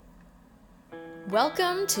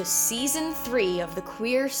Welcome to Season 3 of the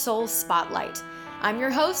Queer Soul Spotlight. I'm your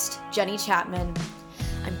host, Jenny Chapman.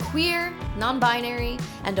 I'm queer, non-binary,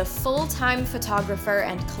 and a full-time photographer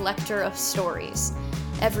and collector of stories.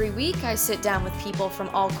 Every week, I sit down with people from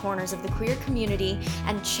all corners of the queer community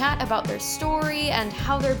and chat about their story and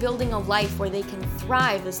how they're building a life where they can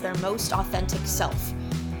thrive as their most authentic self.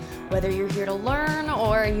 Whether you're here to learn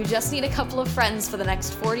or you just need a couple of friends for the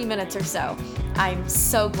next 40 minutes or so, I'm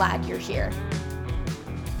so glad you're here.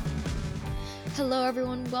 Hello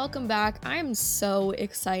everyone, welcome back. I'm so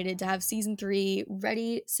excited to have season 3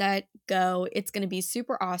 ready, set, go. It's going to be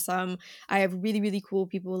super awesome. I have really cool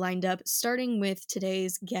people lined up, starting with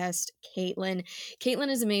today's guest, KAITLIN. KAITLIN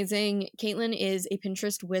is amazing. KAITLIN is a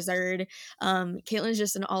Pinterest wizard. KAITLIN is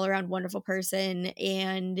just an all-around wonderful person,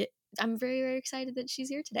 and I'm very excited that she's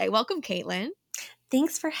here today. Welcome, KAITLIN.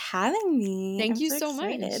 Thanks for having me. Thank you so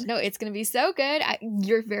much. No, it's going to be so good.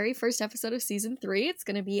 Your very first episode of season 3. It's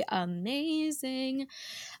going to be amazing.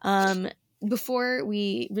 Before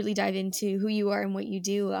we really dive into who you are and what you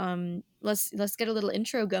do, let's get a little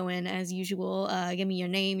intro going as usual. Give me your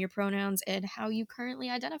name, your pronouns, and how you currently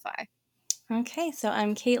identify. Okay, so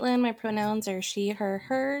I'm KAITLIN. My pronouns are she, her,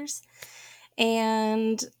 hers.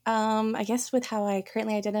 And I guess with how I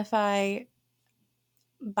currently identify,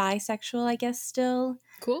 bisexual, I guess, still.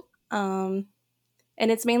 Cool. And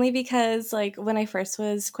it's mainly because, like, when I first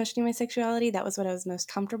was questioning my sexuality, that was what I was most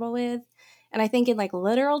comfortable with. And I think in, like,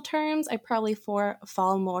 literal terms, I probably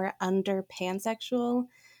fall more under pansexual.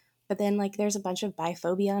 But then, like, there's a bunch of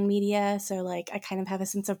biphobia on media, so, like, I kind of have a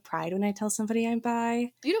sense of pride when I tell somebody I'm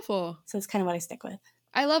bi. Beautiful. So it's kind of what I stick with.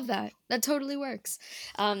 I love that. That totally works.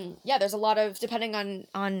 Yeah, there's a lot of, depending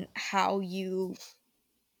on how you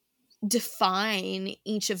define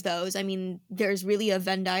each of those. I mean, there's really a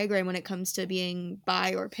Venn diagram when it comes to being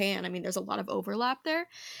bi or pan. I mean, there's a lot of overlap there.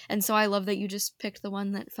 And so I love that you just picked the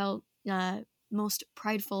one that felt most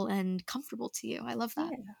prideful and comfortable to you. I love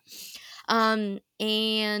that. Yeah.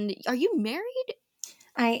 And are you married?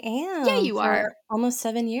 I am. Yeah, you are. Almost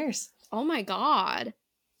 7 years. Oh my God.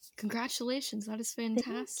 Congratulations. That is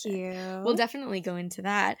fantastic. Thank you. We'll definitely go into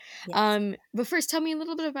that. Yes. But first, tell me a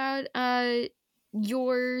little bit about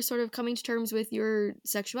your sort of coming to terms with your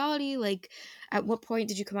sexuality. Like, at what point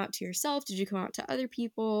did you come out to yourself? Did you come out to other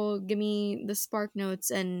people? Give me the spark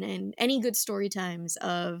notes and any good story times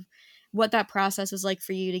of what that process was like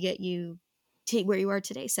for you to get you to where you are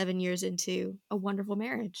today, 7 years into a wonderful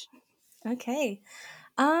marriage. Okay.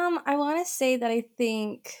 I want to say that I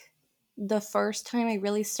think the first time I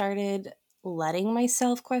really started letting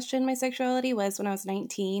myself question my sexuality was when I was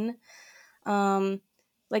 19.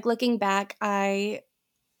 Like, looking back,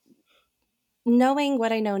 knowing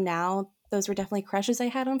what I know now, those were definitely crushes I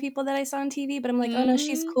had on people that I saw on TV, but I'm like, oh no,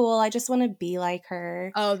 she's cool. I just want to be like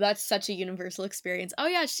her. Oh, that's such a universal experience. Oh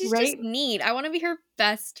yeah, she's just neat. I want to be her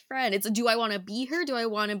best friend. It's, do I want to be her? Do I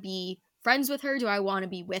want to be friends with her? Do I want to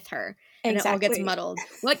be with her? And It all gets muddled.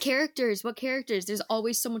 What characters? There's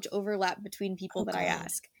always so much overlap between people that I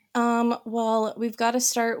ask. Well, we've got to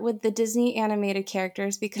start with the Disney animated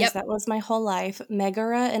characters because that was my whole life.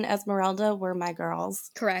 Megara and Esmeralda were my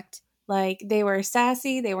girls. Correct. Like, they were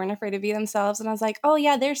sassy, they weren't afraid to be themselves, and I was like, oh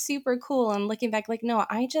yeah, they're super cool. And looking back, like, no,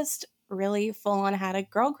 I just really full on had a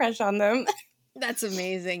girl crush on them. That's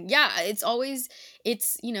amazing. Yeah,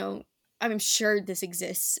 it's, you know, I'm sure this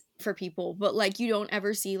exists for people, but like, you don't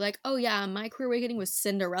ever see like, oh yeah, my queer awakening was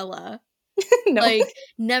Cinderella. No. Like,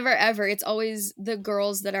 never ever. It's always the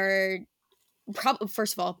girls that are probably,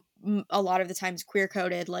 first of all, a lot of the times queer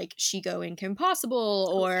coded, like Shiko in Kim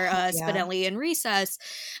Possible or Spinelli in Recess,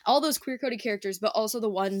 all those queer coded characters, but also the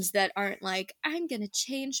ones that aren't like, I'm gonna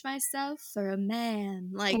change myself for a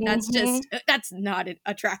man. Like, that's not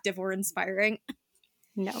attractive or inspiring.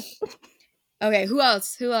 No. Okay, who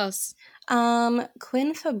else? Quinn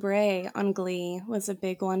Fabray on Glee was a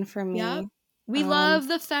big one for me. Yep. We love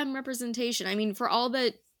the femme representation. I mean, for all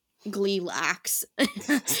that Glee lacks,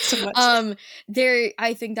 so much.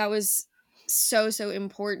 I think that was so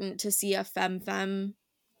important to see a femme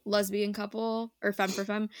lesbian couple, or femme for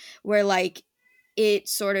femme, where like it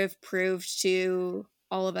sort of proved to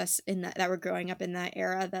all of us in that were growing up in that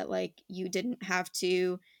era that like you didn't have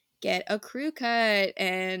to get a crew cut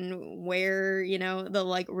and wear, you know, the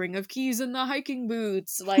like ring of keys and the hiking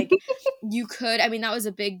boots. Like, you could, I mean, that was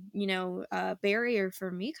a big, you know, barrier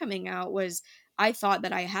for me coming out, was I thought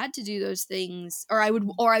that I had to do those things, or I would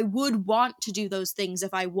want to do those things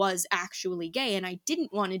if I was actually gay, and I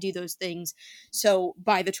didn't want to do those things. So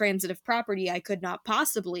by the transitive property, I could not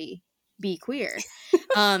possibly be queer.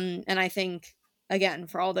 And I think again,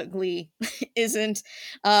 for all that Glee isn't,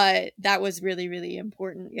 that was really, really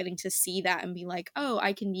important, getting to see that and be like, oh,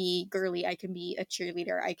 I can be girly, I can be a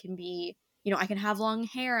cheerleader, I can be, you know, I can have long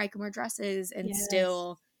hair, I can wear dresses and Yes.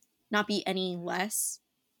 still not be any less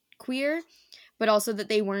queer, but also that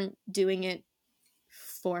they weren't doing it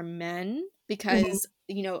for men Mhm. because,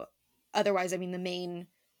 you know, otherwise, I mean, the main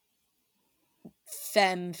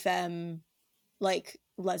femme like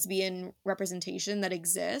lesbian representation that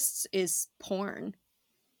exists is porn.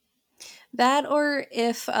 That, or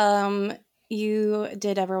if you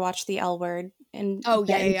did ever watch The L Word, and Oh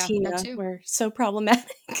yeah, Ben yeah, and yeah, that Tina too. were so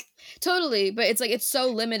problematic. Totally, but it's like it's so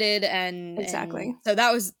limited, and Exactly. so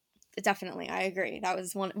that was definitely, I agree. That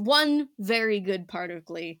was one very good part of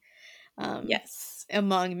Glee, um, Yes.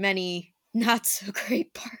 among many not so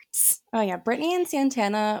great parts. Oh yeah, Brittany and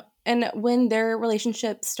Santana, and when their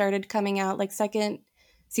relationship started coming out, like second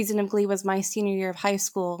season of Glee was my senior year of high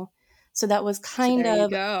school. So that was So kind there you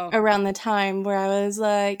of go. around the time where I was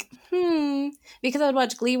like, because I would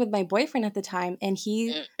watch Glee with my boyfriend at the time, and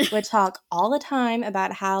he would talk all the time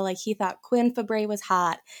about how like he thought Quinn Fabray was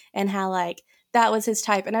hot and how like that was his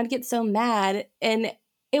type, and I'd get so mad, and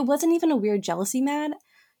it wasn't even a weird jealousy mad.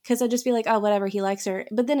 Because I'd just be like, oh, whatever, he likes her.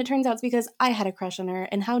 But then it turns out it's because I had a crush on her.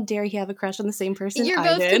 And how dare he have a crush on the same person You're I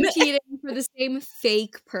both did? competing for the same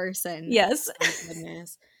fake person. Yes. Oh my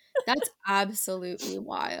goodness. That's absolutely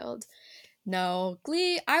wild. No,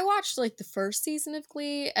 Glee, I watched like the first season of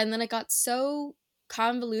Glee and then it got so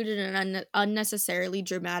convoluted and unnecessarily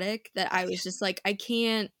dramatic that I was just like, I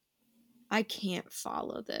can't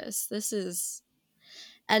follow this. This is,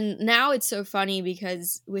 and now it's so funny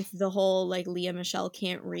because with the whole like Leah Michelle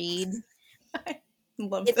can't read, I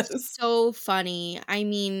love it's this. so funny. I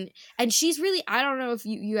mean, and she's really, I don't know if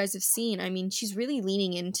you guys have seen, I mean, she's really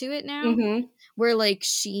leaning into it now Mm-hmm. where like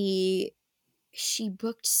she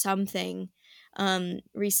booked something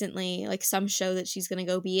recently, like some show that she's gonna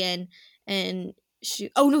go be in, and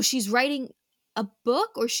she's writing a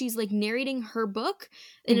book, or she's like narrating her book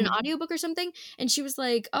in an Mm-hmm. audiobook or something, and she was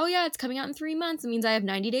like, oh yeah, it's coming out in 3 months, it means I have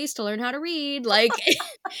 90 days to learn how to read, like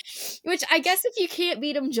which I guess if you can't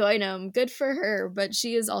beat them, join them, good for her, but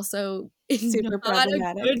she is also Super not a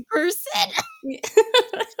problematic. good person.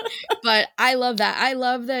 But I love that. I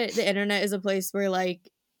love that the internet is a place where like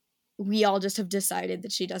we all just have decided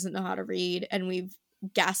that she doesn't know how to read, and we've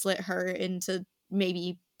gaslit her into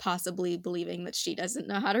maybe possibly believing that she doesn't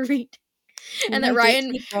know how to read. And that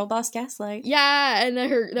Ryan, Gatekeep, girl boss, gaslight. yeah, and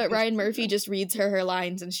that Ryan Murphy just reads her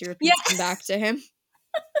lines and she Yeah. repeats them back to him.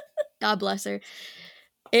 God bless her.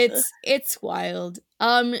 Ugh. It's wild.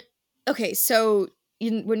 Okay, so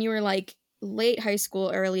when you were like late high school,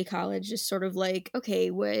 early college, just sort of like, okay,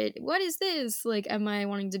 what is this? Like, am I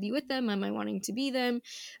wanting to be with them? Am I wanting to be them?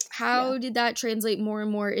 Yeah. How did that translate more and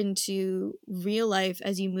more into real life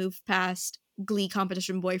as you move past Glee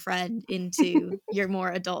competition boyfriend into your more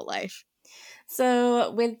adult life?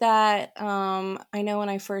 So with that, I know when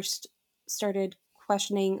I first started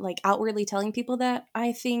questioning, like outwardly telling people that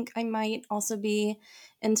I think I might also be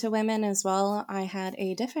into women as well, I had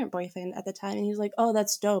a different boyfriend at the time, and he was like, "Oh,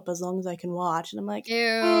 that's dope as long as I can watch," and I'm like, Ew.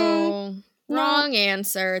 "No, Wrong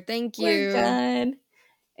answer. Thank we're you. good."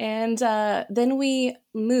 And then we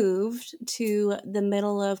moved to the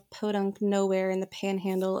middle of podunk nowhere in the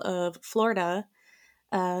panhandle of Florida.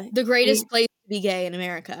 The We greatest place to be gay in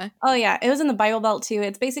America. Oh yeah, it was in the Bible Belt too.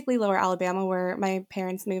 It's basically Lower Alabama where my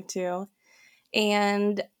parents moved to.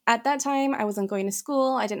 And at that time, I wasn't going to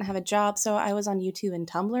school. I didn't have a job, so I was on YouTube and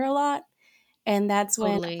Tumblr a lot. And that's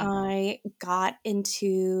when Totally. I got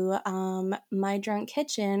into My Drunk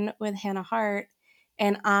Kitchen with Hannah Hart.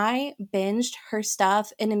 And I binged her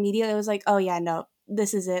stuff and immediately was like, oh, yeah, no,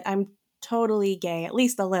 this is it. I'm totally gay, at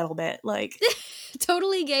least a little bit. Like,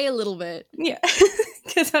 Totally gay a little bit. yeah.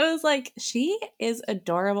 Because I was like, she is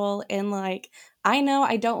adorable. And like, I know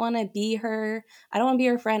I don't want to be her. I don't want to be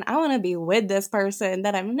her friend. I want to be with this person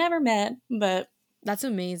that I've never met. But That's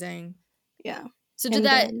amazing. yeah. So did And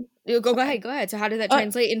that then, go sorry. ahead, go ahead. So how did that Oh,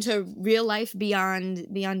 translate into real life beyond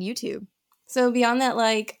YouTube? so beyond that,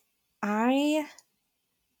 like, I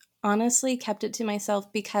honestly kept it to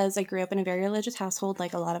myself because I grew up in a very religious household,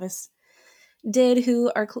 like a lot of us did,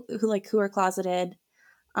 who are closeted.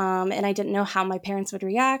 And I didn't know how my parents would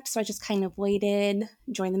react, so I just kind of waited,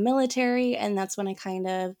 joined the military, and that's when I kind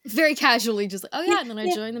of Very casually, just like, oh yeah, yeah, and then I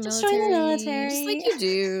yeah, joined the just joined the military, just like military. you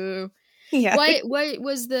do. Yeah. What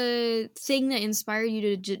was the thing that inspired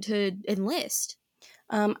you to enlist?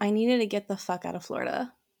 I needed to get the fuck out of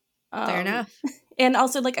Florida. Fair Um, enough. and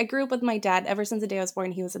also, like, I grew up with my dad ever since the day I was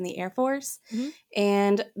born. He was in the Air Force. Hmm.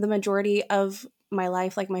 And the majority of my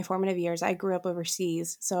life, like my formative years, I grew up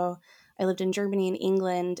overseas. So I lived in Germany and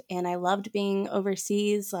England, and I loved being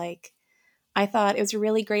overseas. Like, I thought it was a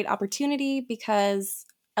really great opportunity because,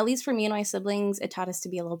 at least for me and my siblings, it taught us to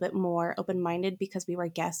be a little bit more open-minded because we were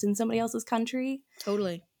guests in somebody else's country.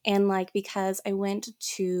 Totally. And like, because I went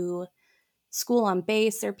to school on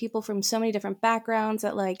base, there are people from so many different backgrounds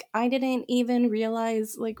that like I didn't even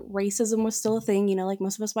realize like racism was still a thing, you know, like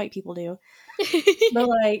most of us white people do. But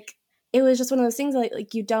like it was just one of those things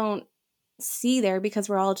like you don't see there because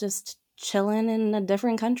we're all just chilling in a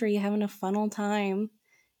different country having a fun old time.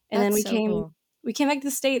 And then That's so cool. we came back to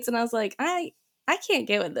the States and I was like, I can't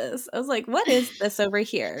get with this. I was like, what is this over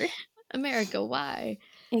here? America, why?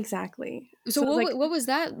 Exactly. So So it was like, what was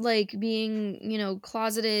that like being,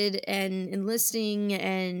 closeted and enlisting,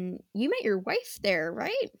 and you met your wife there,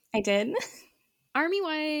 right? I did. Army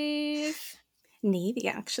wife. Navy,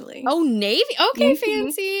 actually. Oh, Navy. Okay, Mhm.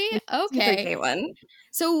 fancy. The super Okay. gay one.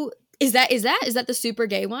 So is that the super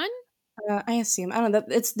gay one? I assume. I don't know.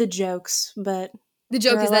 It's the jokes, but The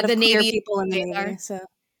there joke are a is lot that of the queer Navy people in the gays Navy, are so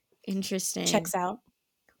interesting. checks out.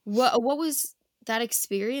 What was that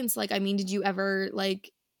experience like? I mean, did you ever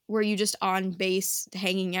like were you just on base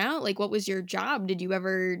hanging out? Like what was your job? Did you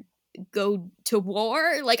ever go to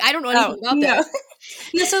war? Like I don't know Oh, anything about this.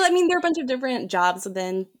 no. No, so, I mean, there are a bunch of different jobs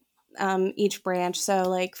within, each branch. So,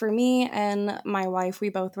 like, for me and my wife, we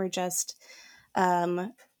both were just,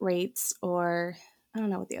 rates or I don't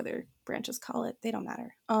know what the other branches call it. They don't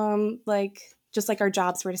matter. Like, just like our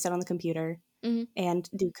jobs were to sit on the computer Mhm. and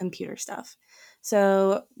do computer stuff.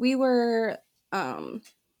 So, we were, um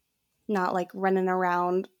not like running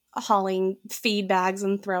around hauling feed bags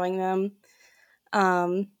and throwing them.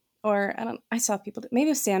 Um, or I saw people, maybe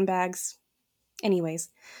it was sandbags. Anyways,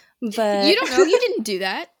 You but don't know. You didn't do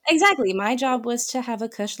that. exactly, my job was to have a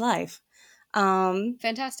cush life. Um,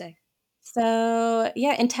 Fantastic. so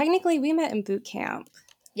yeah, and technically we met in boot camp.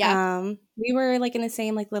 Yeah. We were like in the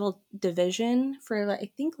same like little division for like,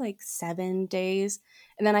 I think like 7 days,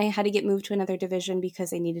 and then I had to get moved to another division because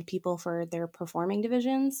they needed people for their performing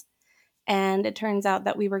divisions. And it turns out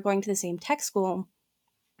that we were going to the same tech school.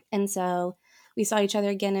 And so we saw each other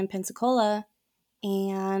again in Pensacola.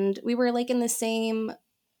 And we were like in the same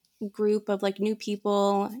group of like new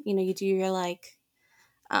people. You know, you do your like,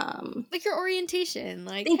 Like your orientation.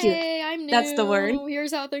 Like, thank you. hey, I'm That's the word. new.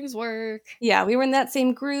 Here's how things work. Yeah, we were in that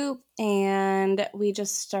same group and we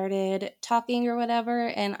just started talking or whatever.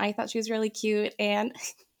 And I thought she was really cute. And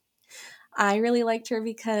I really liked her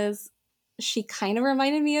because she kind of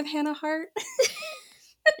reminded me of Hannah Hart.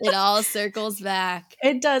 It all circles back.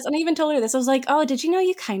 It does. And I even told her this. I was like, "Oh, did you know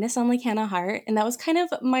you kind of sound like Hannah Hart?" And that was kind of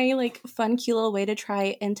my like fun, cute little way to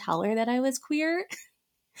try and tell her that I was queer.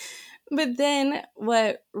 But then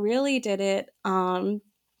what really did it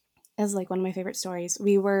is like one of my favorite stories.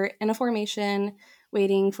 We were in a formation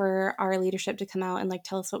waiting for our leadership to come out and like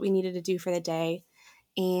tell us what we needed to do for the day.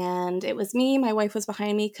 And it was me, my wife was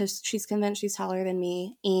behind me cuz she's convinced she's taller than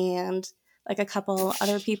me, and like a couple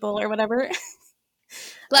other people or whatever.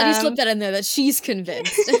 Glad you slipped that in there that she's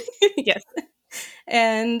convinced. Yes.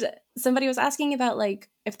 And somebody was asking about like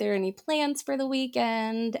if there are any plans for the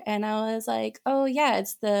weekend, and I was like, "Oh yeah,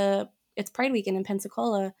 it's Pride weekend in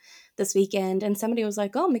Pensacola this weekend." And somebody was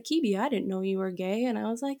like, "Oh, McKeeby, I didn't know you were gay." And I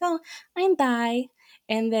was like, "Oh, I'm bi."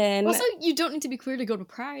 And then Also, you don't need to be queer to go to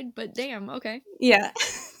Pride, but damn, okay. yeah.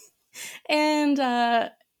 And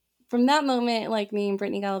from that moment, like me and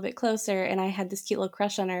Brittany got a little bit closer, and I had this cute little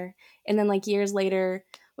crush on her. And then, like years later,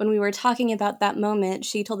 when we were talking about that moment,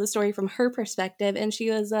 she told the story from her perspective, and she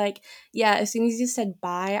was like, "Yeah, as soon as you said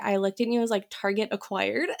bye, I looked at you as like target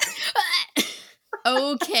acquired."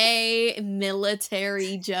 Okay,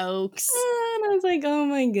 military jokes. And I was like, "Oh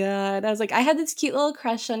my god!" I was like, "I had this cute little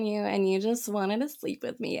crush on you, and you just wanted to sleep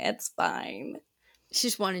with me. It's fine." She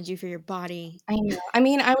just wanted you for your body. I know. I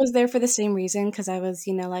mean, I was there for the same reason because I was,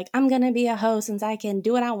 like, I'm gonna be a hoe since I can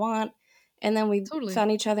do what I want. And then we Totally.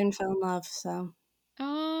 found each other and fell in love. So,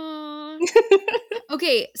 Aw.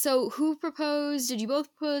 Okay, so who proposed? Did you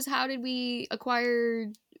both propose? How did we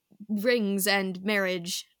acquire rings and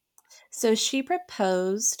marriage? so she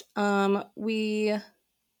proposed. We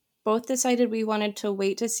both decided we wanted to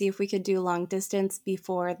wait to see if we could do long distance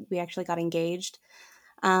before we actually got engaged.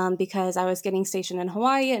 Because I was getting stationed in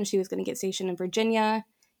Hawaii and she was going to get stationed in Virginia.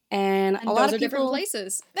 And a And lot those of are different people,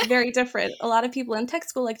 places. very different. A lot of people in tech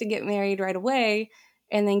school like to get married right away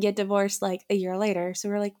and then get divorced like a year later. So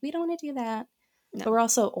we're like, we don't want to do that. No. But we're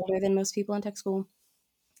also older than most people in tech school.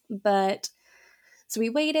 But so we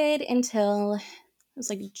waited until it was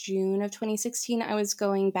like June of 2016. I was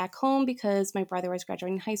going back home because my brother was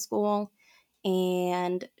graduating high school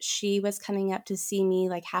and she was coming up to see me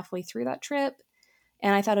like halfway through that trip.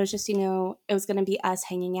 And I thought it was just, it was going to be us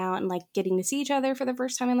hanging out and like getting to see each other for the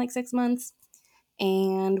first time in like 6 months.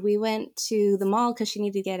 And we went to the mall because she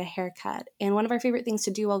needed to get a haircut. And one of our favorite things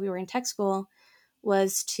to do while we were in tech school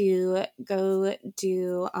was to go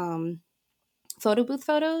do photo booth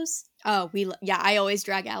photos. Oh, I always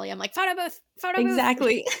drag Allie. I'm like, photo booth.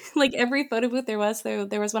 Exactly. Like every photo booth there was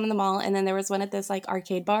one in the mall, and then there was one at this like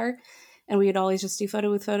arcade bar, and we would always just do photo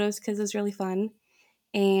booth photos because it was really fun.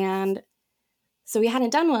 And so we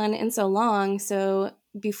hadn't done one in so long. So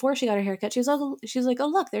before she got her haircut, she was like, oh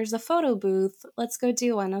look, there's a photo booth. Let's go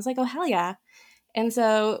do one. I was like, oh hell yeah. And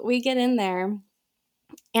so we get in there,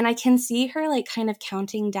 and I can see her like kind of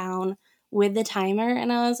counting down with the timer,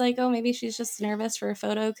 and I was like, oh, maybe she's just nervous for a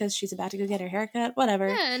photo because she's about to go get her haircut, whatever.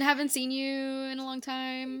 Yeah, and haven't seen you in a long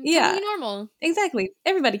time. Yeah. Totally normal. Exactly.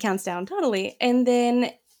 Everybody counts down, totally. And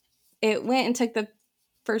then it went and took the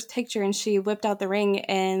first picture, and she whipped out the ring,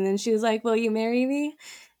 and then she was like, will you marry me?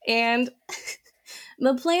 And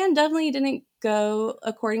the plan definitely didn't go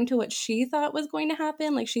according to what she thought was going to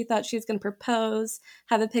happen. Like, she thought she was going to propose,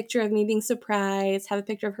 have a picture of me being surprised, have a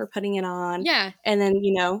picture of her putting it on. Yeah. And then,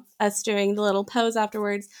 us doing the little pose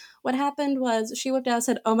afterwards. What happened was she whipped out and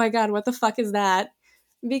said, oh my God, what the fuck is that?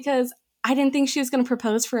 Because I didn't think she was going to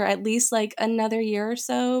propose for at least like another year or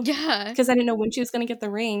so. Yeah. Because I didn't know when she was going to get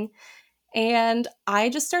the ring. And I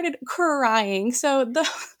just started crying. So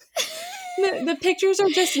the pictures are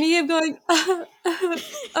just me of going, oh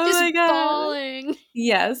my God. Bawling.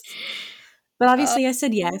 Yes. But obviously I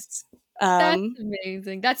said yes. That's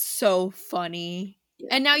amazing. That's so funny.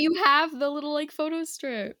 Yeah. And now you have the little like photo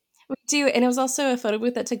strip. We do. And it was also a photo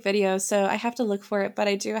booth that took video. So I have to look for it. But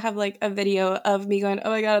I do have like a video of me going,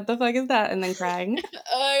 oh my God, what the fuck is that? And then crying.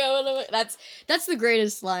 Oh my God, that's the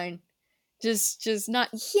greatest line. Just not,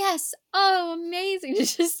 yes, oh, amazing.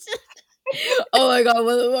 Just, oh my God,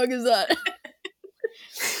 what the fuck is that?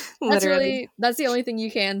 That's the only thing you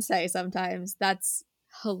can say sometimes. That's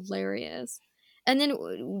hilarious. And then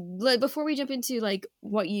before we jump into like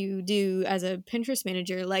what you do as a Pinterest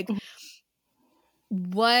manager, like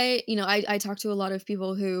what, I talk to a lot of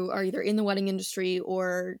people who are either in the wedding industry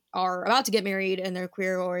or are about to get married and they're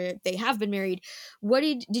queer, or they have been married. What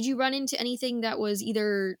did you run into anything that was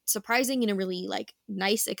either surprising in a really like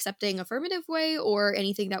nice, accepting, affirmative way, or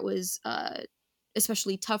anything that was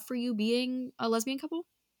especially tough for you being a lesbian couple?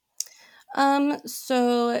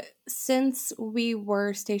 So since we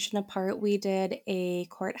were stationed apart, we did a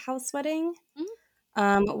courthouse wedding.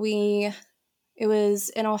 Mm-hmm. It was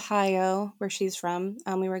in Ohio, where she's from.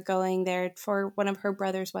 We were going there for one of her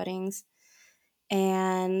brother's weddings.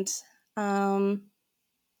 And,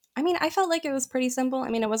 I felt like it was pretty simple.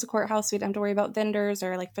 It was a courthouse. So we didn't have to worry about vendors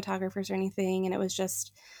or, like, photographers or anything. And it was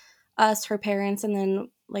just us, her parents, and then,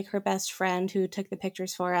 like, her best friend who took the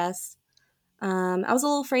pictures for us. I was a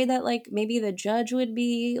little afraid that, like, maybe the judge would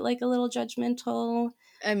be, like, a little judgmental.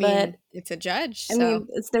 But it's a judge, so.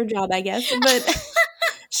 it's their job, I guess. But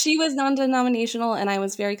she was non-denominational, and I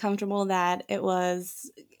was very comfortable that it was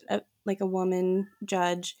a woman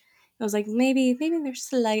judge. I was like, maybe they're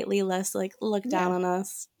slightly less like look down on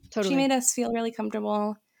us. Totally. She made us feel really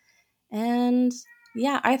comfortable. And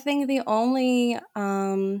yeah, I think the only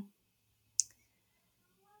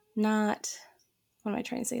what am I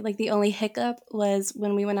trying to say? Like, the only hiccup was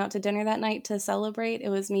when we went out to dinner that night to celebrate. It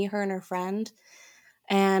was me, her, and her friend.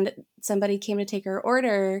 And somebody came to take her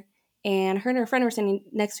order, and her and her friend were sitting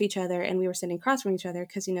next to each other, and we were sitting across from each other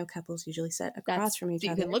because, couples usually sit across from each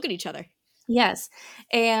other. You can look at each other. Yes.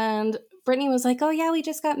 And Brittany was like, oh, yeah, we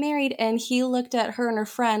just got married. And he looked at her and her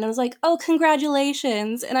friend and was like, oh,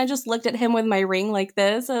 congratulations. And I just looked at him with my ring like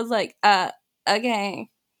this. I was like, okay.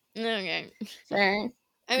 Okay. Sure.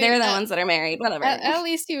 They're the ones that are married. Whatever. At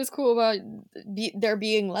least he was cool about there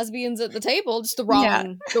being lesbians at the table. Just the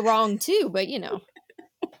wrong too, but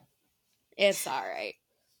it's all right.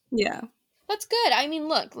 Yeah. That's good.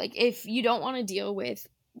 Look, like, if you don't want to deal with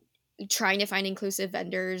trying to find inclusive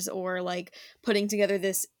vendors or like putting together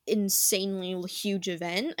this insanely huge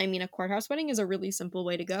event, a courthouse wedding is a really simple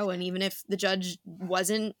way to go. And even if the judge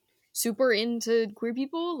wasn't super into queer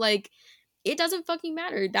people, like, it doesn't fucking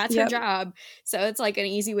matter. That's her job. So it's like an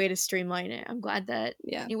easy way to streamline it. I'm glad that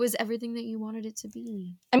it was everything that you wanted it to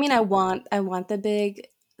be. I want the big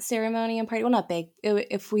ceremony and party. Well, not big.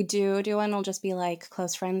 If we do one, it'll just be like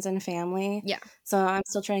close friends and family. Yeah. So I'm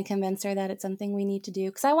still trying to convince her that it's something we need to do,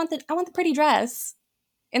 because I want the pretty dress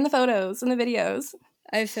in the photos and the videos.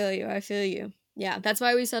 I feel you. Yeah, that's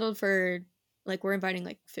why we settled for, like, we're inviting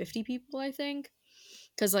like 50 people, I think,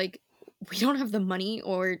 because like we don't have the money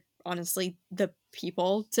or honestly the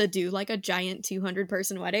people to do like a giant 200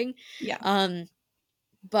 person wedding. Yeah.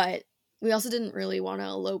 But we also didn't really want to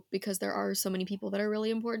elope because there are so many people that are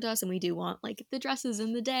really important to us, and we do want like the dresses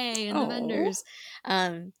and the day and the Oh, vendors.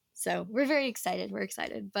 So we're very excited. We're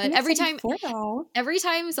excited. But I'm excited for y'all. every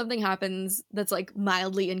time something happens that's like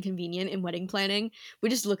mildly inconvenient in wedding planning, we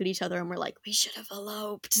just look at each other and we're like, we should have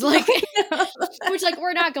eloped. Like, which like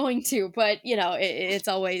we're not going to, but you know, it's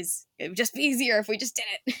always, it would just be easier if we just did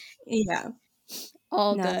it. Yeah,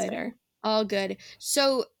 All no, that's good. fair. All good.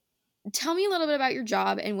 So tell me a little bit about your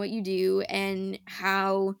job and what you do and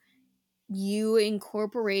how you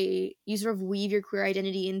sort of weave your queer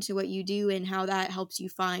identity into what you do and how that helps you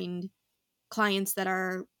find clients that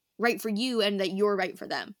are right for you and that you're right for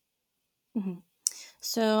them. Mm-hmm.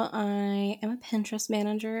 So I am a Pinterest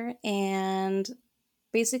manager, and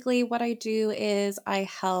basically what I do is I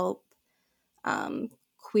help um,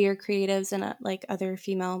 queer creatives and like other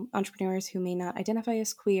female entrepreneurs who may not identify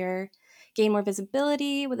as queer gain more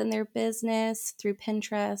visibility within their business through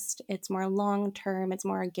Pinterest. It's more long term, it's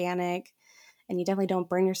more organic, and you definitely don't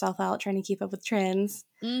burn yourself out trying to keep up with trends.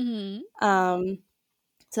 Mm-hmm.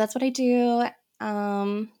 So that's what I do.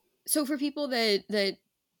 Um, So for people that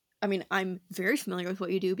I mean, I'm very familiar with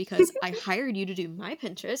what you do because I hired you to do my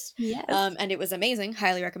Pinterest, yes. and it was amazing.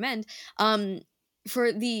 Highly recommend.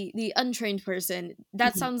 For the untrained person,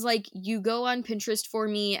 that Mhm. sounds like you go on Pinterest for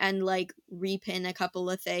me and like repin a couple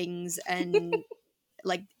of things, and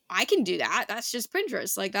like I can do that. That's just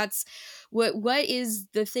Pinterest. Like that's what is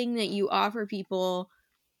the thing that you offer people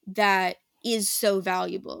that is so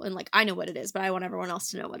valuable? And like I know what it is, but I want everyone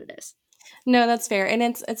else to know what it is. No, that's fair. And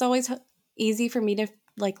it's always easy for me to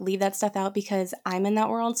like leave that stuff out because I'm in that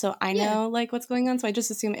world, so I Yeah. know like what's going on, so I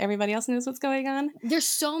just assume everybody else knows what's going on. There's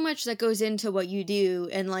so much that goes into what you do,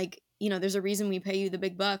 and like, you know, there's a reason we pay you the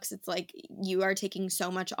big bucks. It's like you are taking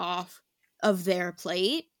so much off of their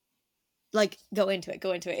plate. Like go into it.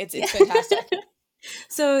 Yeah. It's fantastic.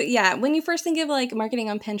 So, yeah, when you first think of like marketing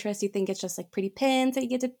on Pinterest, you think it's just like pretty pins that you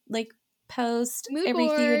get to like post Mood every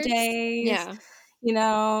few boards. days, Yeah. you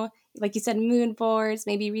know, like you said, mood boards,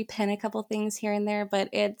 maybe repin a couple things here and there, but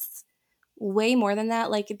it's way more than that.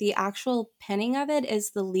 Like the actual pinning of it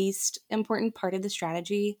is the least important part of the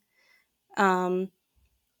strategy. Um,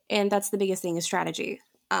 and that's the biggest thing is strategy.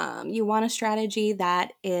 You want a strategy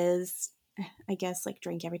that is, I guess, like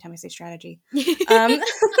drink every time I say strategy. Um,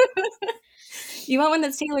 you want one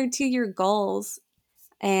that's tailored to your goals.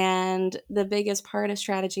 And the biggest part of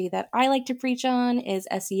strategy that I like to preach on is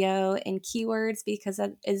SEO and keywords because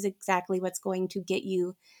that is exactly what's going to get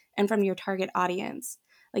you and from your target audience.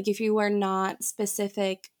 Like if you are not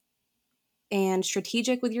specific and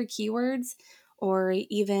strategic with your keywords or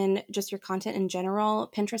even just your content in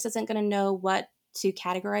general, Pinterest isn't going to know what to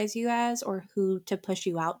categorize you as or who to push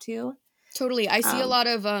you out to. Totally. I see a Um, lot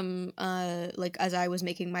of like as I was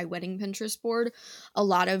making my wedding Pinterest board, a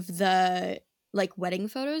lot of the like wedding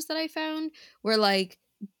photos that I found were like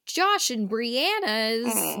Josh and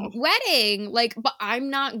Brianna's mm, wedding. Like, but I'm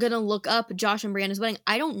not gonna look up Josh and Brianna's wedding.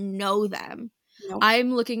 I don't know them. nope.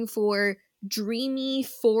 I'm looking for dreamy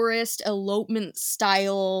forest elopement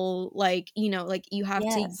style, like, you know, like you have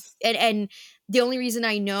to, Yes. and the only reason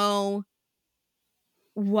I know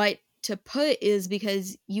what to put is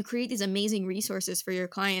because you create these amazing resources for your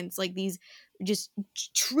clients, like these just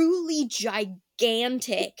truly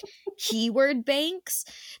gigantic keyword banks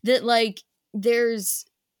that like there's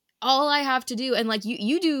all I have to do, and like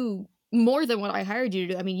you do more than what I hired you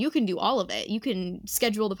to do. I mean, you can do all of it. You can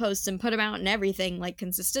schedule the posts and put them out and everything like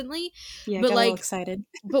consistently. Yeah, I But got a little like excited.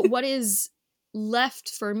 but what is left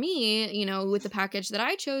for me, you know, with the package that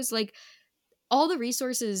I chose, like all the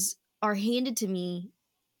resources are handed to me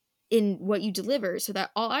in what you deliver, so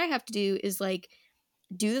that all I have to do is like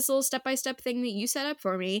do this little step-by-step thing that you set up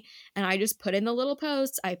for me, and I just put in the little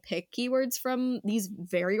posts. I pick keywords from these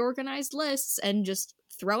very organized lists and just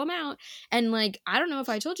throw them out. And like I don't know if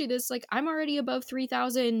I told you this, like I'm already above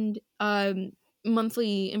 3,000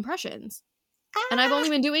 monthly impressions, and I've only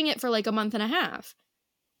Ah! been doing it for like a month and a half.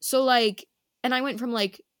 So like, and I went from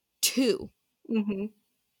like two Mm-hmm.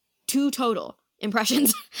 two total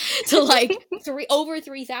impressions to like over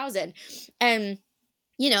 3,000. And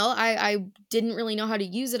you know, I didn't really know how to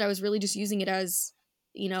use it. I was really just using it as,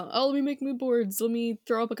 you know, oh, let me make mood boards, let me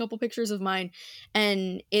throw up a couple pictures of mine.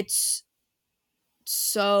 And it's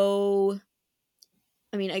so,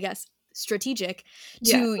 I mean, I guess strategic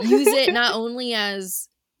Yeah. to use it not only as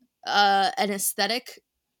an aesthetic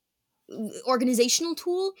organizational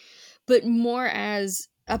tool, but more as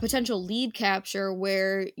a potential lead capture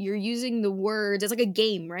where you're using the words. It's like a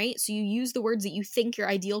game, right? So you use the words that you think your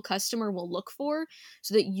ideal customer will look for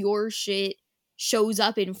so that your shit shows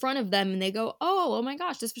up in front of them and they go, oh my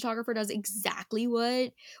gosh, this photographer does exactly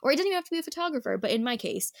what, or it doesn't even have to be a photographer, but in my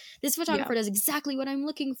case, this photographer does exactly what I'm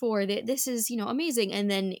looking for. This is, amazing. And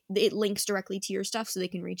then it links directly to your stuff so they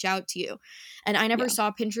can reach out to you. And I never saw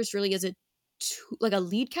Pinterest really as a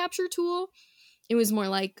lead capture tool. It was more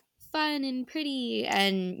like fun and pretty,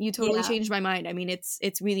 and you totally changed my mind. I mean, it's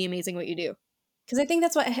really amazing what you do. Because I think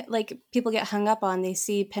that's what like people get hung up on. They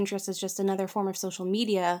see Pinterest as just another form of social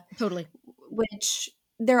media. Totally. Which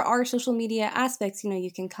there are social media aspects.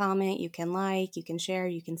 You can comment, you can like, you can share,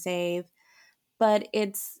 you can save. But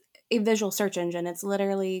it's a visual search engine. It's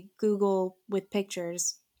literally Google with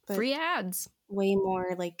pictures. But free ads. Way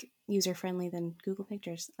more like user-friendly than Google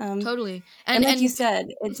Pictures. Totally. And like you said,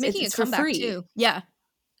 it's for free. Too. Yeah.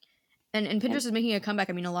 And Pinterest is making a comeback.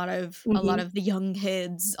 I mean, a lot of the young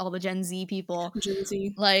kids, all the Gen Z people,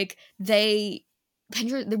 like they're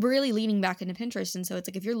really leaning back into Pinterest. And so it's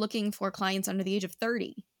like, if you're looking for clients under the age of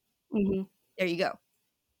 30, there you go.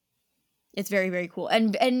 It's very, very cool.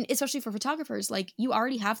 And especially for photographers, like you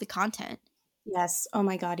already have the content. Yes. Oh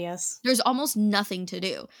my God, yes. There's almost nothing to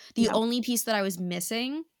do. The only piece that I was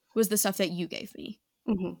missing was the stuff that you gave me.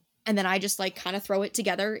 And then I just like kind of throw it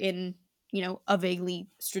together in, a vaguely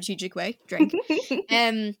strategic way, drink.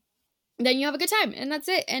 And then you have a good time and that's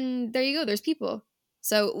it. And there you go. There's people.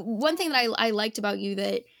 So one thing that I liked about you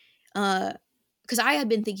that, because I had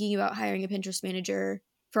been thinking about hiring a Pinterest manager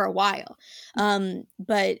for a while.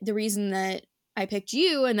 But the reason that I picked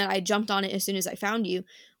you and that I jumped on it as soon as I found you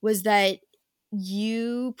was that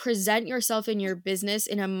you present yourself in your business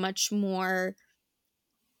in a much more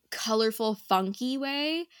colorful, funky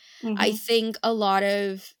way. I think a lot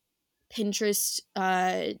of Pinterest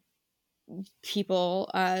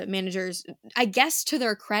people, managers, I guess to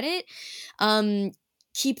their credit,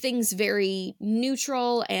 keep things very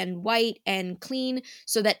neutral and white and clean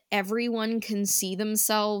so that everyone can see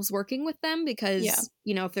themselves working with them because,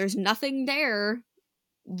 if there's nothing there,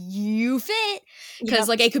 you fit because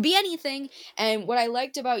like it could be anything. And what I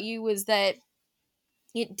liked about you was that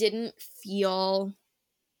it didn't feel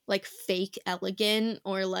like fake elegant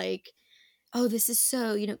or like, oh, this is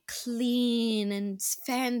so, clean and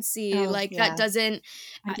fancy. That doesn't,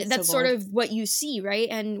 that's sort of what you see, right?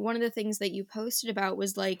 And one of the things that you posted about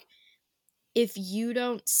was like, if you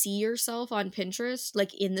don't see yourself on Pinterest,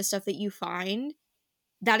 like in the stuff that you find,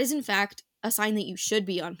 that is in fact a sign that you should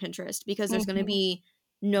be on Pinterest because there's going to be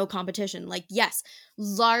no competition. Like, yes,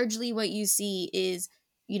 largely what you see is,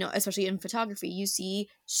 especially in photography, you see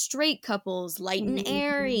straight couples, light and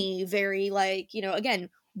airy, very like, again,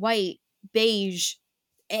 white, beige,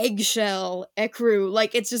 eggshell, ecru.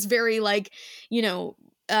 Like, it's just very like,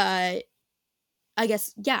 I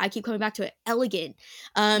guess, I keep coming back to it, elegant.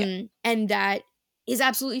 And that is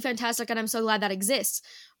absolutely fantastic. And I'm so glad that exists.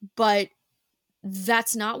 But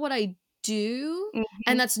that's not what I do.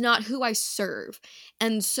 And that's not who I serve.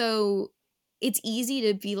 And so it's easy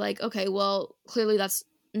to be like, okay, well, clearly that's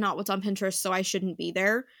not what's on Pinterest, so I shouldn't be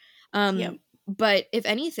there. But if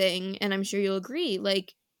anything, and I'm sure you'll agree,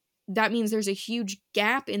 like that means there's a huge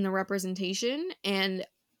gap in the representation and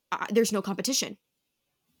there's no competition.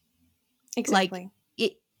 Exactly.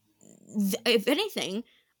 Like if anything,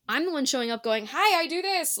 I'm the one showing up going, hi, I do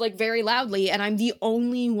this, like very loudly, and I'm the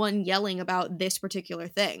only one yelling about this particular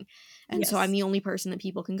thing. And so I'm the only person that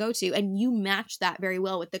people can go to. And you match that very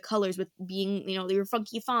well with the colors, with being, your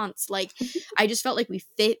funky fonts. Like, I just felt like we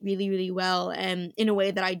fit really, really well, and in a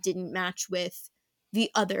way that I didn't match with the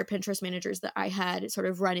other Pinterest managers that I had sort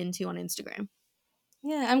of run into on Instagram.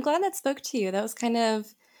 Yeah, I'm glad that spoke to you. That was kind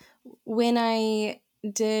of when I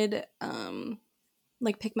did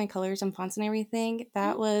like pick my colors and fonts and everything.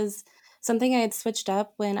 That was something I had switched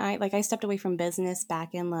up when I stepped away from business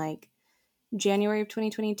back in like January of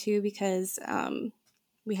 2022 because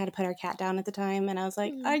we had to put our cat down at the time, and I was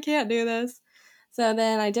like, I can't do this. So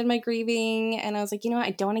then I did my grieving, and I was like,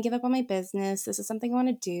 I don't want to give up on my business. This is something I want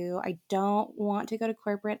to do. I don't want to go to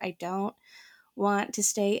corporate. I don't want to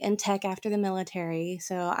stay in tech after the military.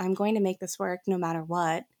 So I'm going to make this work no matter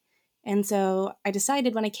what. And so I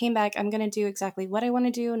decided when I came back, I'm going to do exactly what I want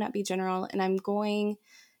to do, not be general. And I'm going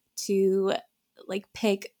to like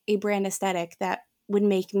pick a brand aesthetic that would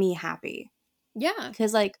make me happy. Yeah.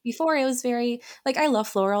 Because like before it was very, like I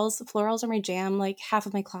love florals. Florals are my jam. Like half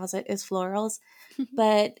of my closet is florals.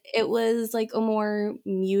 But it was like a more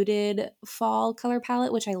muted fall color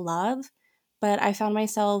palette, which I love. But I found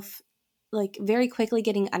myself like very quickly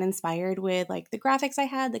getting uninspired with like the graphics I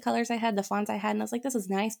had, the colors I had, the fonts I had. And I was like, this is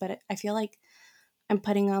nice, but I feel like I'm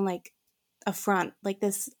putting on like a front. Like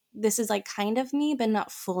this this is like kind of me, but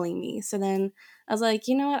not fully me. So then I was like,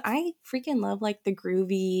 you know what? I freaking love like the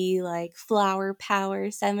groovy, like flower power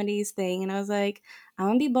 70s thing. And I was like, I'm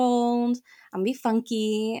gonna be bold, I'm gonna be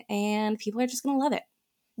funky, and people are just gonna love it.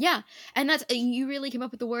 Yeah. And that's, you really came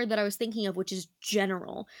up with the word that I was thinking of, which is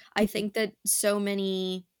general. I think that so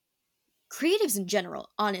many creatives in general,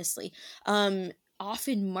 honestly, um,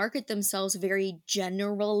 often market themselves very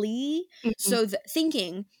generally. Mhm. So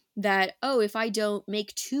thinking that, oh, if I don't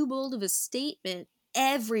make too bold of a statement,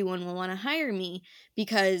 everyone will want to hire me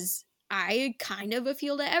because I kind of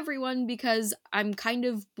appeal to everyone because I'm kind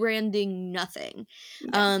of branding nothing.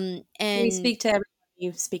 Yeah. When you And speak to everyone,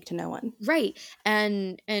 you speak to no one. right.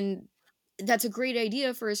 And that's a great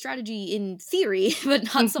idea for a strategy in theory, but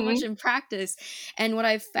not so much Mhm. in practice. And what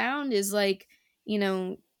I've found is like, you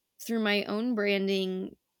know, through my own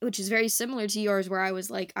branding, which is very similar to yours, where I was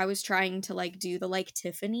like, I was trying to like do the like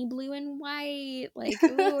Tiffany blue and white, like,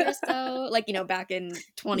 ooh, we're so like, back in Yes.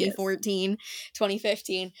 2014,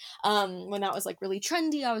 2015, when that was like really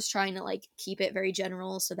trendy, I was trying to like keep it very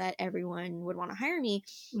general so that everyone would want to hire me.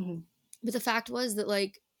 Mhm. But the fact was that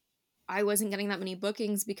like I wasn't getting that many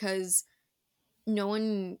bookings because no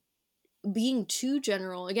one, being too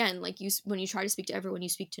general, again, like when you try to speak to everyone, you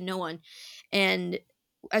speak to no one. And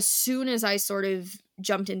as soon as I sort of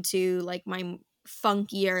jumped into like my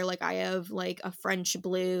funkier, like I have like a French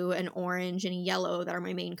blue, an orange, and a yellow that are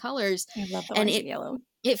my main colors, I love the and orange it and yellow.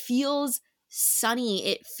 it feels sunny,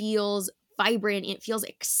 it feels vibrant, it feels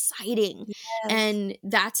exciting. Yes. And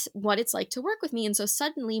that's what it's like to work with me. And so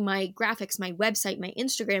suddenly my graphics, my website, my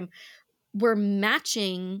Instagram were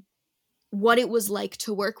matching what it was like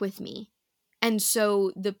to work with me. And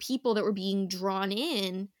so the people that were being drawn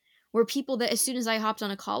in were people that as soon as I hopped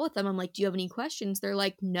on a call with them, I'm like, do you have any questions? They're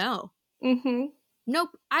like, no. Mhm.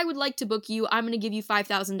 Nope. I would like to book you. I'm going to give you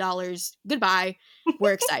 $5,000. Goodbye.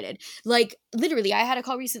 We're excited. Like literally, I had a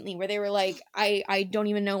call recently where they were like, I don't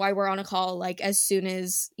even know why we're on a call. Like as soon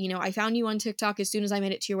as, I found you on TikTok, as soon as I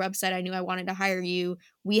made it to your website, I knew I wanted to hire you.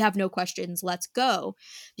 We have no questions. Let's go.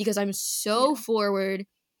 Because I'm so Yeah. forward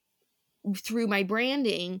through my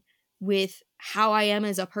branding with how I am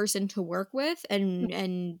as a person to work with,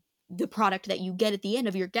 and the product that you get at the end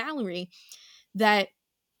of your gallery, that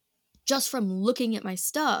just from looking at my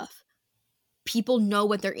stuff, people know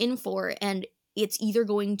what they're in for, and it's either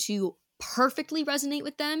going to perfectly resonate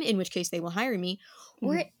with them, in which case they will hire me,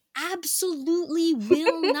 or Mhm. it absolutely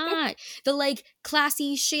will not. The like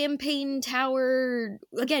classy champagne tower,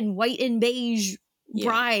 again, white and beige Yeah.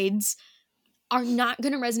 brides are not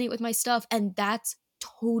going to resonate with my stuff, and that's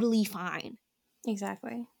totally fine.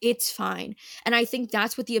 Exactly. It's fine. And I think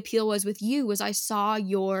that's what the appeal was with you, was I saw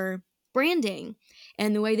your branding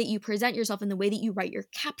and the way that you present yourself and the way that you write your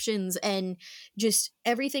captions and just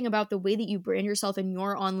everything about the way that you brand yourself in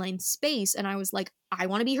your online space, and I was like, I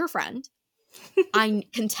want to be her friend. I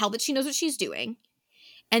can tell that she knows what she's doing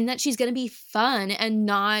and that she's going to be fun and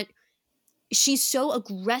not, she's so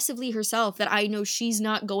aggressively herself that I know she's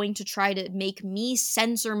not going to try to make me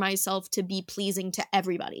censor myself to be pleasing to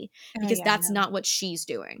everybody, Oh, because yeah, that's no. not what she's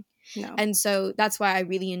doing. No. And so that's why I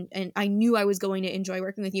really, and I knew I was going to enjoy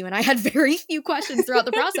working with you. And I had very few questions throughout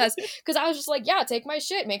the process because I was just like, yeah, take my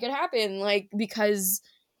shit, make it happen. Like, because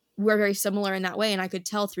we're very similar in that way. And I could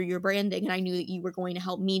tell through your branding, and I knew that you were going to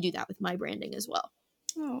help me do that with my branding as well.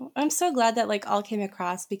 Oh, I'm so glad that like all came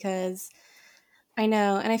across because I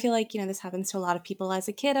know, and I feel like, this happens to a lot of people. As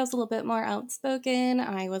a kid, I was a little bit more outspoken.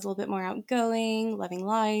 I was a little bit more outgoing, loving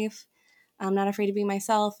life. I'm not afraid to be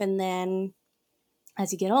myself. And then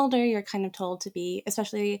as you get older, you're kind of told to be,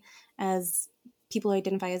 especially as people who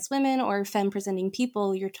identify as women or femme presenting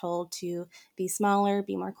people, you're told to be smaller,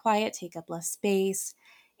 be more quiet, take up less space.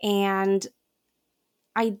 And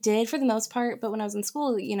I did for the most part, but when I was in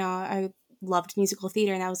school, I loved musical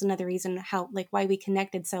theater, and that was another reason how like why we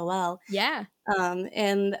connected so well. Yeah.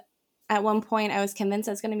 And at one point, I was convinced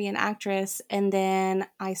I was going to be an actress, and then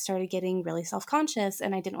I started getting really self conscious,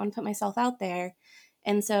 and I didn't want to put myself out there.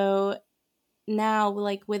 And so now,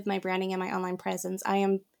 like with my branding and my online presence,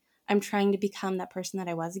 I'm trying to become that person that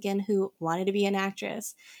I was again, who wanted to be an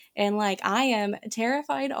actress. And like I am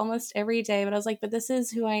terrified almost every day, but I was like, but this is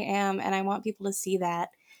who I am, and I want people to see that,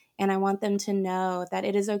 and I want them to know that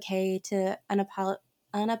it is okay to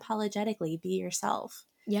unapologetically be yourself.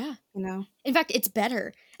 Yeah. You know. In fact, it's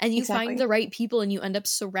better. And you find Exactly. the right people, and you end up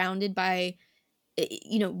surrounded by,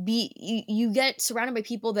 you get surrounded by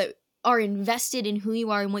people that are invested in who you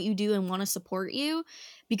are and what you do and want to support you,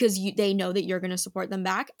 because they know that you're going to support them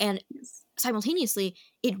back. And Yes. simultaneously,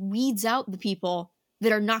 it weeds out the people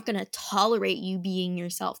that are not going to tolerate you being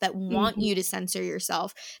yourself, that want Mm-hmm. you to censor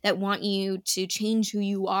yourself, that want you to change who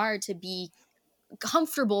you are to be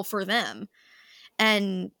comfortable for them.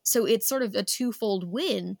 And so it's sort of a twofold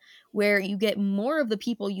win where you get more of the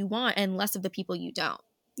people you want and less of the people you don't.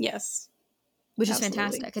 Yes. Which is Absolutely.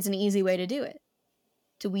 fantastic. It's an easy way to do it.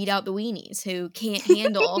 To weed out the weenies who can't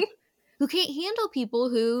handle people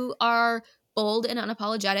who are bold and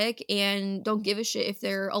unapologetic and don't give a shit if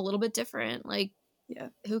they're a little bit different. Like, Yeah.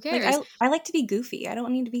 who Like cares? I like to be goofy. I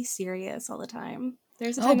don't need to be serious all the time.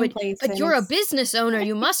 There's a Oh, time and place, but and you're a it's business owner.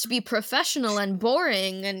 You must be professional and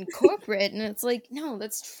boring and corporate. And it's like, no,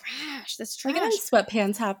 that's trash. That's like I'm in trash.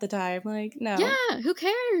 sweatpants half the time. Like, no. Yeah, who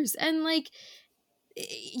cares? And like,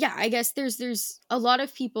 yeah, I guess there's a lot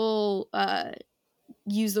of people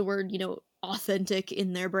use the word, authentic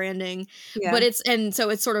in their branding, but Yeah. so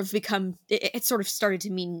it's sort of become, it sort of started to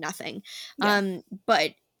mean nothing. Yeah.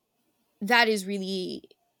 But that is really,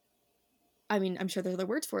 I mean, I'm sure there are other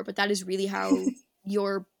words for it, but that is really how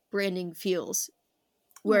your branding feels,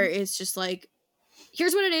 where Yeah. it's just like,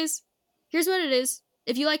 here's what it is. Here's what it is.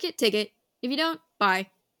 If you like it, take it. If you don't, bye.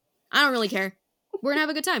 I don't really care. We're gonna have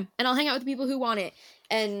a good time, and I'll hang out with the people who want it.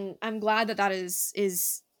 And I'm glad that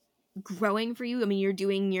is growing for you. I mean, you're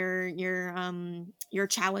doing your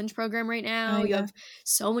challenge program right Oh now. You yeah. have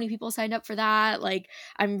so many people signed up for that. Like,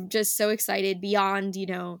 I'm just so excited beyond,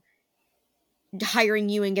 hiring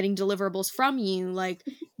you and getting deliverables from you, like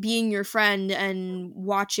being your friend and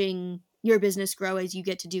watching your business grow as you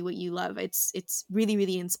get to do what you love. It's really,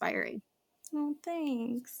 really inspiring. Oh,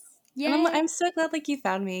 thanks. And Yay. I'm so glad like you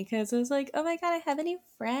found me because I was like, oh my god, I have a new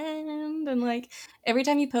friend, and like every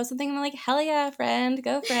time you post something, I'm like, hell yeah, friend,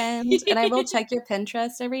 go friend. And I will check your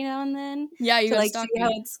Pinterest every now and then Yeah, you to gotta like see stalk how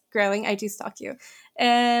me. it's growing. I do stalk you,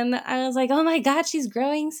 and I was like, oh my god, she's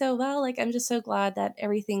growing so well. Like I'm just so glad that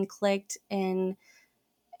everything clicked and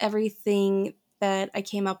everything that I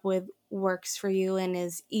came up with works for you and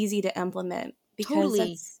is easy to implement because Totally.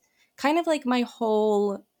 that's kind of like my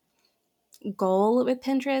whole goal with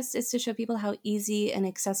Pinterest is to show people how easy and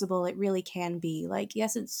accessible it really can be. Like,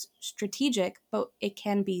 yes, it's strategic, but it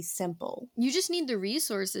can be simple. You just need the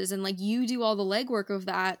resources, and like you do all the legwork of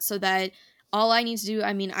that so that all I need to do,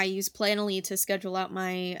 I mean, I use Planoly to schedule out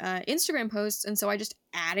my Instagram posts, and so I just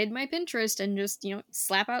added my Pinterest and just,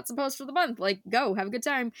 slap out some posts for the month. Like, go, have a good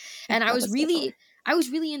time. Yeah, And that was so cool. I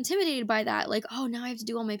was really intimidated by that. Like, oh, now I have to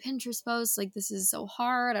do all my Pinterest posts. Like, this is so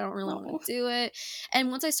hard. I don't really want to Oh, do it.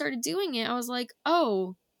 And once I started doing it, I was like,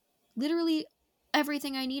 oh, literally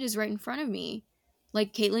everything I need is right in front of me.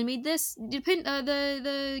 Like, Caitlin made this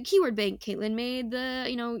the keyword bank. Caitlin made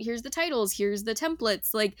the, here's the titles, here's the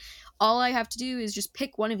templates. Like, all I have to do is just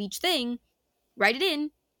pick one of each thing, write it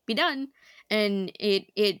in, be done. And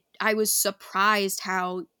I was surprised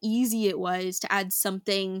how easy it was to add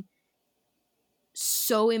something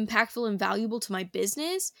so impactful and valuable to my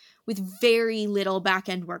business with very little back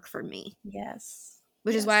end work for me, yes.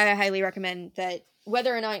 which is why Yes. I highly recommend that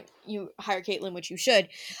whether or not you hire Caitlin, which you should,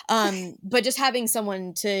 but just having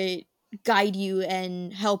someone to guide you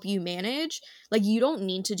and help you manage, like, you don't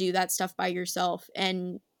need to do that stuff by yourself.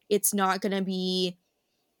 And it's not going to be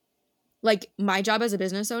like, my job as a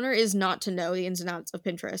business owner is not to know the ins and outs of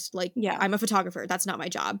Pinterest. Like, Yeah. I'm a photographer. That's not my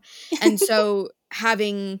job. And so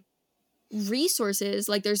having resources,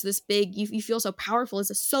 like, there's this big, you feel so powerful as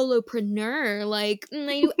a solopreneur, like,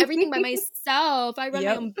 I do everything by myself, I run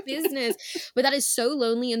my Yep. own business. But that is so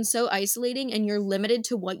lonely and so isolating, and you're limited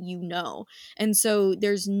to what you know. And so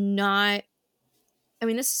there's not, I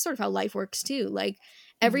mean, this is sort of how life works too. Like, Mhm.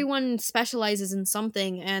 everyone specializes in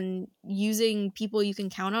something, and using people you can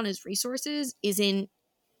count on as resources isn't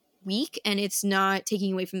weak, and it's not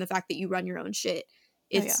taking away from the fact that you run your own shit. Oh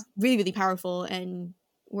yeah. It's really, really powerful, and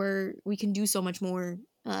we can do so much more,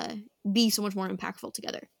 be so much more impactful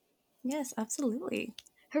together. Yes, absolutely.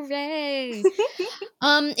 Hooray!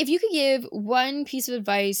 If you could give one piece of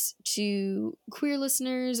advice to queer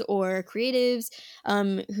listeners or creatives,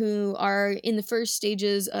 who are in the first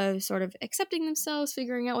stages of sort of accepting themselves,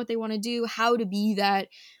 figuring out what they want to do, how to be that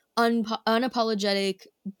unapologetic,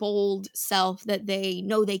 bold self that they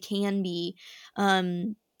know they can be,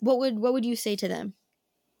 what would you say to them?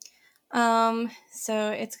 So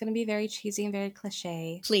it's gonna be very cheesy and very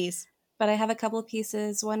cliche. Please. But I have a couple of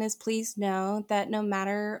pieces. One is please know that no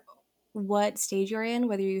matter what stage you're in,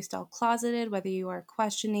 whether you're still closeted, whether you are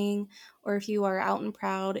questioning, or if you are out and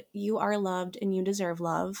proud, you are loved and you deserve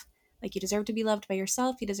love. Like you deserve to be loved by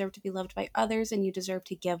yourself, you deserve to be loved by others, and you deserve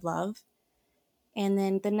to give love. And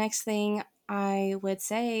then the next thing I would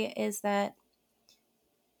say is that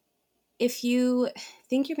if you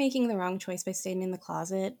think you're making the wrong choice by staying in the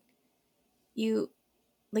closet, you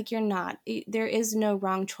like, you're not. There is no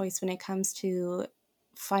wrong choice when it comes to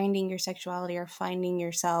finding your sexuality or finding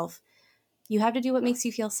yourself. You have to do what makes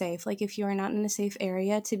you feel safe. Like, if you are not in a safe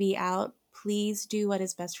area to be out, please do what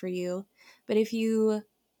is best for you. But if you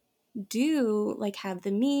do, like, have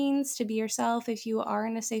the means to be yourself, if you are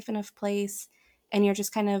in a safe enough place and you're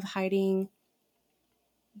just kind of hiding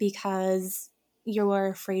because you're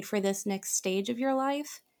afraid for this next stage of your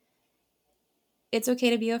life, it's okay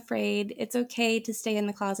to be afraid. It's okay to stay in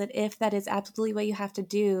the closet if that is absolutely what you have to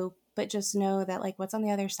do. But just know that, like, what's on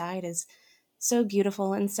the other side is so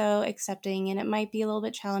beautiful and so accepting. And it might be a little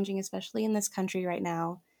bit challenging, especially in this country right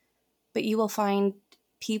now. But you will find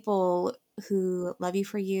people who love you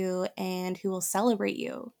for you and who will celebrate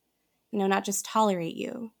you, not just tolerate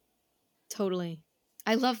you. Totally.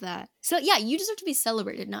 I love that. So yeah, you deserve to be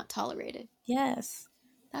celebrated, not tolerated. Yes.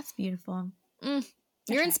 That's beautiful.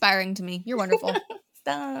 You're inspiring to me. You're wonderful.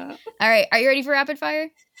 Stop. All right. Are you ready for rapid fire?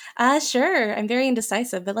 Sure. I'm very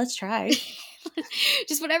indecisive, but let's try.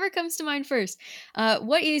 Just whatever comes to mind first.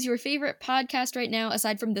 What is your favorite podcast right now,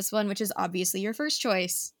 aside from this one, which is obviously your first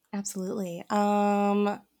choice? Absolutely.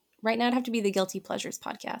 Right now it'd have to be the Guilty Pleasures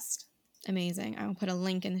podcast. Amazing. I'll put a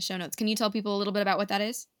link in the show notes. Can you tell people a little bit about what that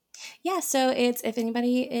is? Yeah, so it's, if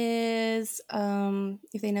anybody is,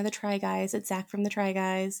 if they know the Try Guys, it's Zach from the Try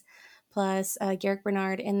Guys, plus Garrick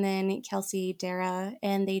Bernard, and then Kelsey Dara,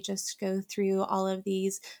 and they just go through all of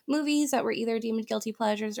these movies that were either deemed guilty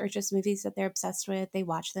pleasures or just movies that they're obsessed with. They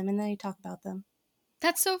watch them and they talk about them.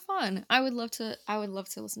 That's so fun. I would love to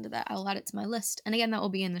listen to that. I'll add it to my list. And again, that will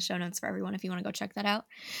be in the show notes for everyone if you want to go check that out.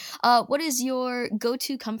 What is your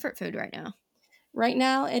go-to comfort food right now? Right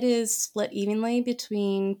now, it is split evenly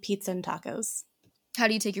between pizza and tacos. How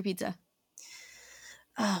do you take your pizza?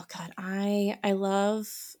 Oh God, I love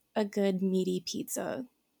a good meaty pizza.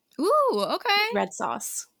 Ooh, okay. Red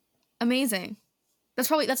sauce. Amazing.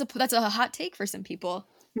 That's a hot take for some people.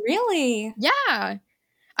 Really? Yeah.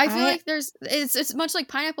 I feel like it's much like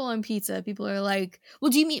pineapple on pizza. People are like, well,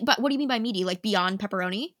 what do you mean by meaty? Like beyond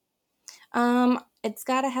pepperoni? It's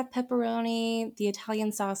got to have pepperoni, the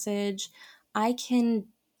Italian sausage. I can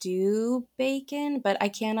do bacon, but I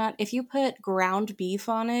cannot. If you put ground beef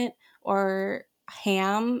on it or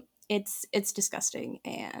ham, it's disgusting,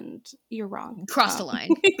 and you're wrong. Cross the line.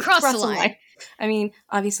 Cross the line. I mean,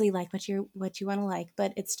 obviously, like what you want to like,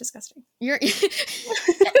 but it's disgusting.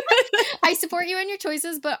 I support you in your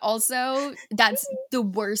choices, but also that's the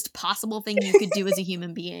worst possible thing you could do as a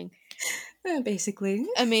human being. Basically.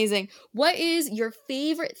 Amazing. What is your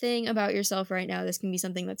favorite thing about yourself right now? This can be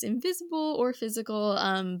something that's invisible or physical,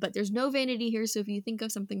 but there's no vanity here. So if you think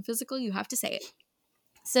of something physical, you have to say it.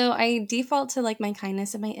 So I default to like my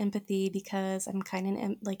kindness and my empathy because I'm kind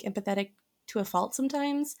of like empathetic to a fault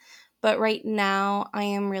sometimes. But right now I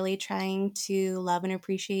am really trying to love and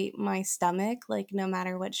appreciate my stomach, like no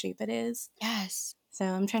matter what shape it is. Yes. So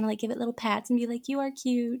I'm trying to like give it little pats and be like, you are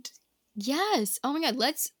cute. Yes. Oh my God.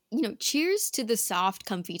 Let's, cheers to the soft,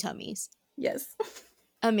 comfy tummies. Yes.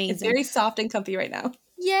 Amazing. It's very soft and comfy right now.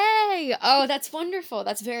 Yay. Oh, that's wonderful.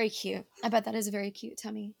 That's very cute. I bet that is a very cute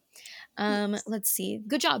tummy. Let's see.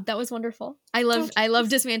 Good job. That was wonderful. I love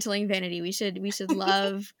dismantling vanity. We should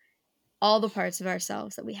love all the parts of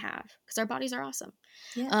ourselves that we have because our bodies are awesome.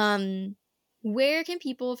 Yes. Where can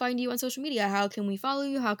people find you on social media? How can we follow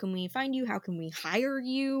you? How can we find you? How can we hire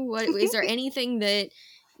you? What is there anything that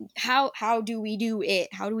how do we do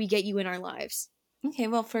it? How do we get you in our lives? Okay,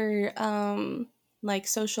 well, for like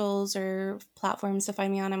socials or platforms to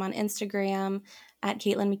find me on, I'm on Instagram at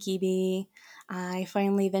KAITLIN MCKEEBY. I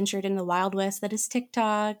finally ventured in the Wild West that is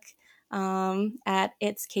TikTok at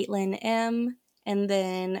It's KAITLIN M. And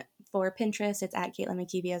then for Pinterest, it's at KAITLIN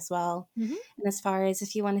MCKEEBY as well. Mm-hmm. And as far as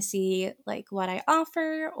if you want to see like what I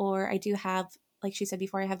offer, or I do have, like she said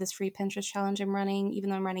before, I have this free Pinterest challenge I'm running. Even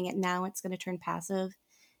though I'm running it now, it's going to turn passive.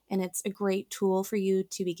 And it's a great tool for you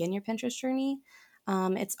to begin your Pinterest journey.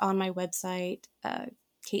 It's on my website,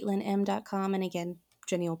 KAITLINM.com. And again,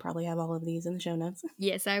 Jenny will probably have all of these in the show notes.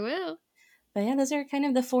 Yes, I will. But yeah, those are kind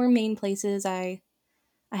of the four main places I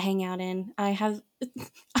hang out in. I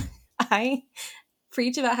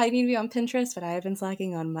preach about how you need to be on Pinterest, but I have been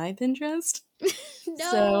slacking on my Pinterest.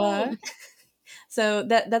 No. So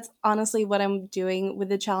that's honestly what I'm doing with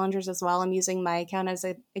the challengers as well. I'm using my account as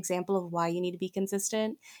an example of why you need to be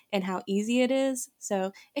consistent and how easy it is.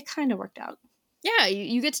 So it kind of worked out. Yeah,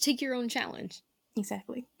 you get to take your own challenge.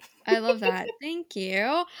 Exactly. I love that. Thank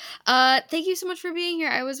you. Thank you so much for being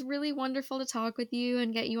here. It was really wonderful to talk with you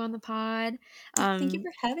and get you on the pod. Thank you Um,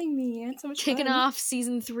 for having me. I had so much Kicking fun. off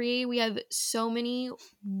season 3, we have so many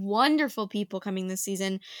wonderful people coming this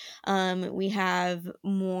season. We have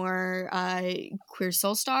more queer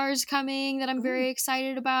soul stars coming that I'm Ooh. very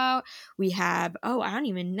excited about. We have, I don't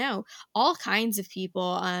even know, all kinds of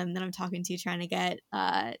people that I'm talking to, trying to get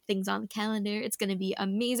things on the calendar. It's going to be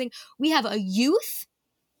amazing. We have a youth.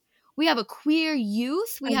 We have a queer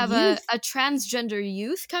youth. We A have youth. a transgender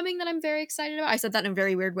youth coming that I'm very excited about. I said that in a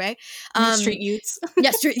very weird way. Your street youths.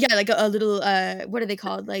 Yeah, yeah, like a little what are they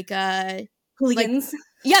called? Like Hooligans.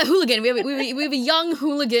 yeah, hooligan. We have a young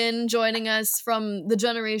hooligan joining us from the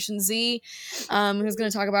Generation Z, who's going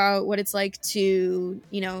to talk about what it's like to,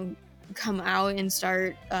 come out and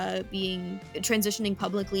start being transitioning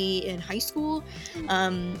publicly in high school.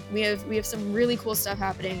 We have some really cool stuff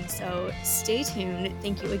happening, so stay tuned.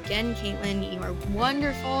 Thank you again, Caitlin. You are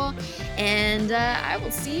wonderful, and I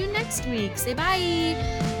will see you next week. Say bye.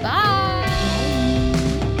 Bye.